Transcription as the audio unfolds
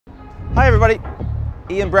Hi everybody,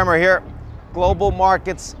 Ian Bremmer here. Global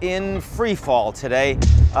markets in free fall today.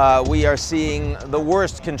 We are seeing the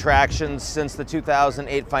worst contractions since the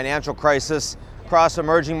 2008 financial crisis across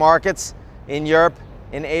emerging markets in Europe,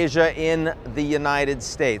 in Asia, in the United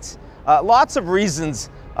States. Lots of reasons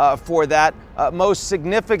for that. Most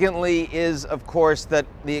significantly is, of course, that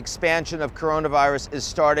the expansion of coronavirus is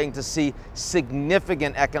starting to see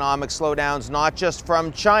significant economic slowdowns, not just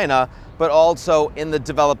from China, but also in the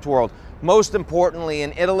developed world. Most importantly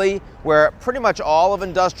in Italy, where pretty much all of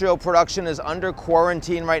industrial production is under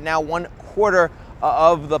quarantine right now. 1/4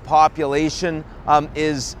 of the population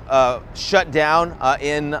is shut down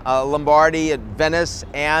in Lombardy, Venice,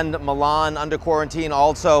 and Milan under quarantine.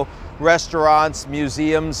 Also, restaurants,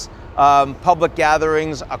 museums, public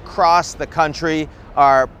gatherings across the country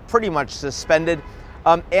are pretty much suspended.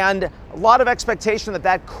 And a lot of expectation that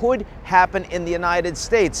that could happen in the United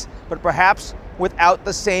States, but perhaps without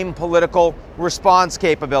the same political response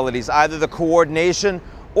capabilities, either the coordination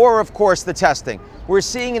or, of course, the testing. We're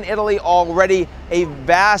seeing in Italy already a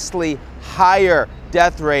vastly higher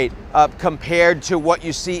death rate compared to what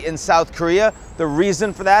you see in South Korea. The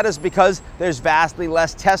reason for that is because there's vastly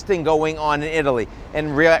less testing going on in Italy.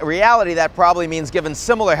 In reality, that probably means, given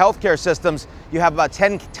similar healthcare systems, you have about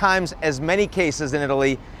 10 times as many cases in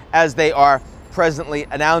Italy as they are presently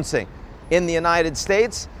announcing. In the United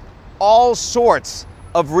States, all sorts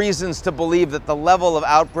of reasons to believe that the level of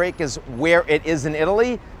outbreak is where it is in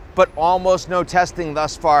Italy, but almost no testing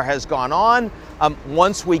thus far has gone on.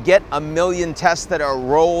 Once we get 1 million tests that are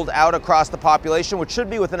rolled out across the population, which should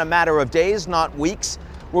be within a matter of days, not weeks,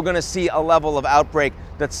 we're going to see a level of outbreak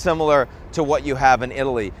that's similar to what you have in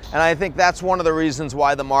Italy. And I think that's one of the reasons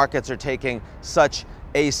why the markets are taking such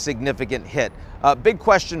a significant hit. Big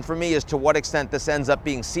question for me is to what extent this ends up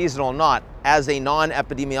being seasonal or not. As a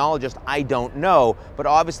non-epidemiologist, I don't know, but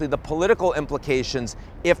obviously the political implications,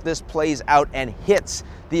 if this plays out and hits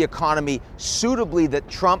the economy suitably that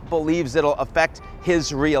Trump believes it'll affect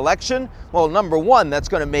his re-election, well, number one, that's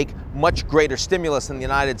going to make much greater stimulus in the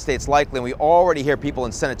United States likely, and we already hear people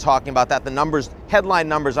in Senate talking about that. The numbers, headline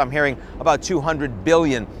numbers, I'm hearing about $200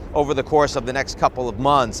 billion over the course of the next couple of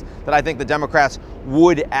months that I think the Democrats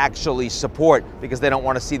would actually support because they don't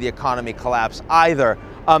want to see the economy collapse either.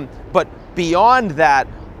 But beyond that,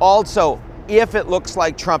 also, if it looks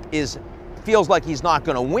like Trump feels like he's not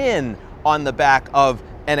going to win on the back of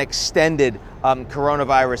an extended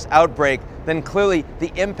coronavirus outbreak, then clearly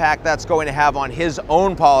the impact that's going to have on his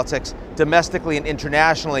own politics domestically and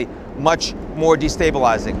internationally much more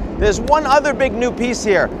destabilizing. There's one other big new piece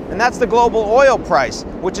here, and that's the global oil price,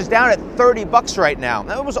 which is down at 30 bucks right now.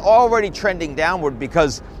 Now, it was already trending downward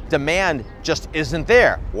because demand just isn't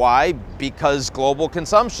there. Why? Because global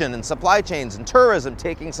consumption and supply chains and tourism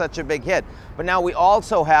taking such a big hit. But now we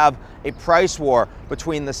also have a price war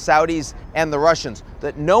between the Saudis and the Russians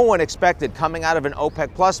that no one expected coming out of an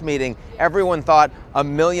OPEC Plus meeting. Everyone thought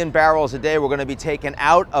 1 million barrels a day were going to be taken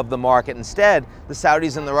out of the market. Instead, the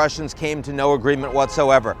Saudis and the Russians came to no agreement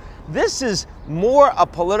whatsoever. This is more a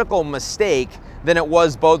political mistake than it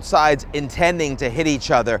was both sides intending to hit each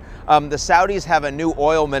other. The Saudis have a new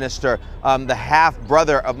oil minister, the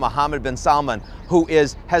half-brother of Mohammed bin Salman, who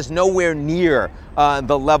has nowhere near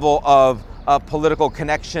the level of political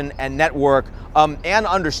connection and network and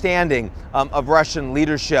understanding of Russian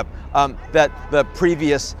leadership that the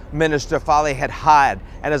previous minister Faleh had.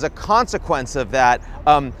 And as a consequence of that,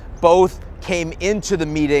 both came into the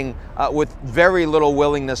meeting with very little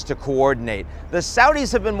willingness to coordinate. The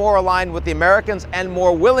Saudis have been more aligned with the Americans and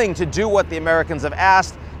more willing to do what the Americans have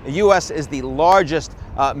asked. The U.S. is the largest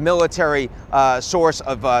military source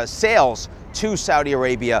of sales to Saudi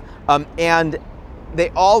Arabia, and they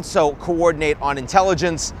also coordinate on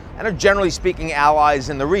intelligence and are generally speaking allies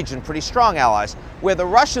in the region, pretty strong allies. Where the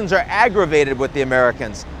Russians are aggravated with the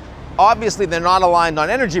Americans, obviously they're not aligned on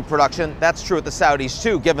energy production. That's true with the Saudis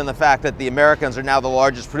too, given the fact that the Americans are now the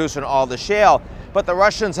largest producer in all the shale. But the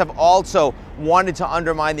Russians have also wanted to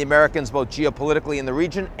undermine the Americans both geopolitically in the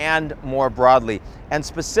region and more broadly. And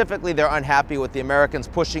specifically, they're unhappy with the Americans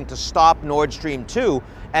pushing to stop Nord Stream 2,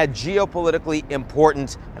 a geopolitically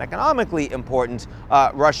important and economically important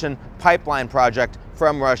Russian pipeline project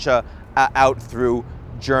from Russia out through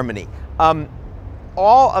Germany.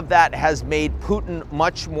 All of that has made Putin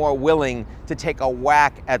much more willing to take a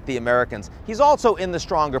whack at the Americans. He's also in the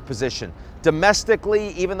stronger position. Domestically,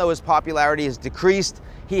 even though his popularity has decreased,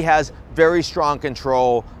 he has very strong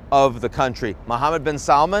control of the country. Mohammed bin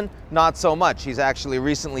Salman, not so much. He's actually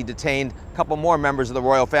recently detained a couple more members of the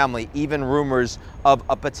royal family, even rumors of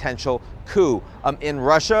a potential coup. In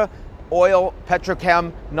Russia, oil,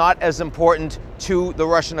 petrochem, not as important to the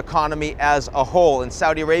Russian economy as a whole. In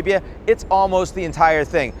Saudi Arabia, it's almost the entire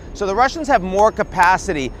thing. So the Russians have more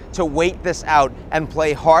capacity to wait this out and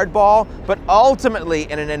play hardball, but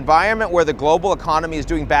ultimately in an environment where the global economy is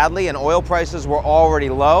doing badly and oil prices were already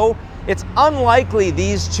low, it's unlikely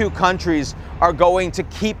these two countries are going to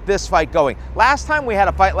keep this fight going. Last time we had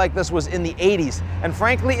a fight like this was in the 80s, and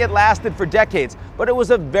frankly, it lasted for decades, but it was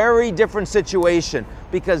a very different situation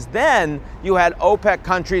because then you had OPEC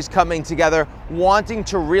countries coming together wanting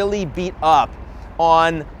to really beat up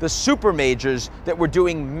on the super majors that were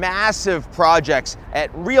doing massive projects at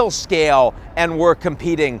real scale and were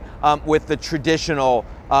competing with the traditional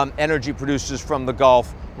energy producers from the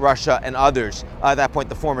Gulf, Russia and others, at that point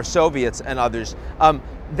the former Soviets and others.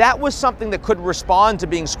 That was something that could respond to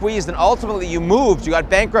being squeezed, and ultimately you got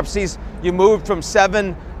bankruptcies, you moved from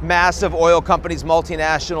 7 massive oil companies,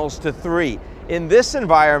 multinationals, to 3. In this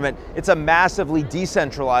environment, it's a massively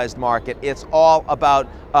decentralized market. It's all about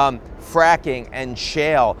fracking and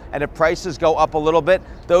shale. And if prices go up a little bit,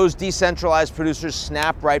 those decentralized producers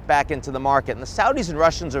snap right back into the market. And the Saudis and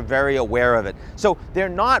Russians are very aware of it. So they're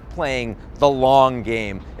not playing the long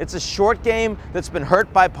game. It's a short game that's been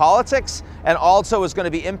hurt by politics and also is going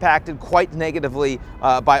to be impacted quite negatively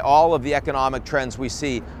by all of the economic trends we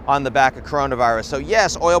see on the back of coronavirus. So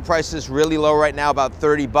yes, oil prices really low right now, about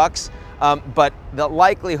 30 bucks. But the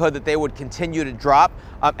likelihood that they would continue to drop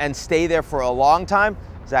and stay there for a long time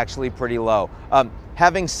is actually pretty low.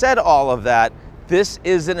 Having said all of that, this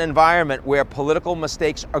is an environment where political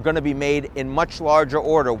mistakes are going to be made in much larger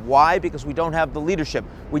order. Why? Because we don't have the leadership.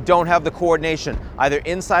 We don't have the coordination, either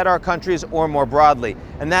inside our countries or more broadly.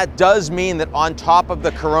 And that does mean that on top of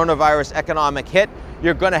the coronavirus economic hit,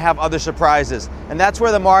 you're going to have other surprises. And that's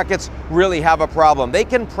where the markets really have a problem. They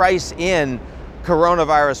can price in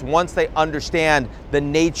coronavirus once they understand the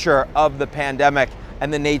nature of the pandemic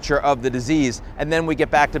and the nature of the disease, and then we get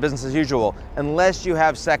back to business as usual, unless you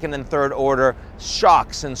have second and third order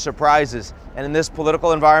shocks and surprises. And in this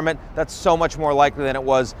political environment, that's so much more likely than it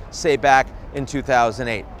was, say, back in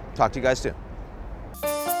 2008. Talk to you guys soon.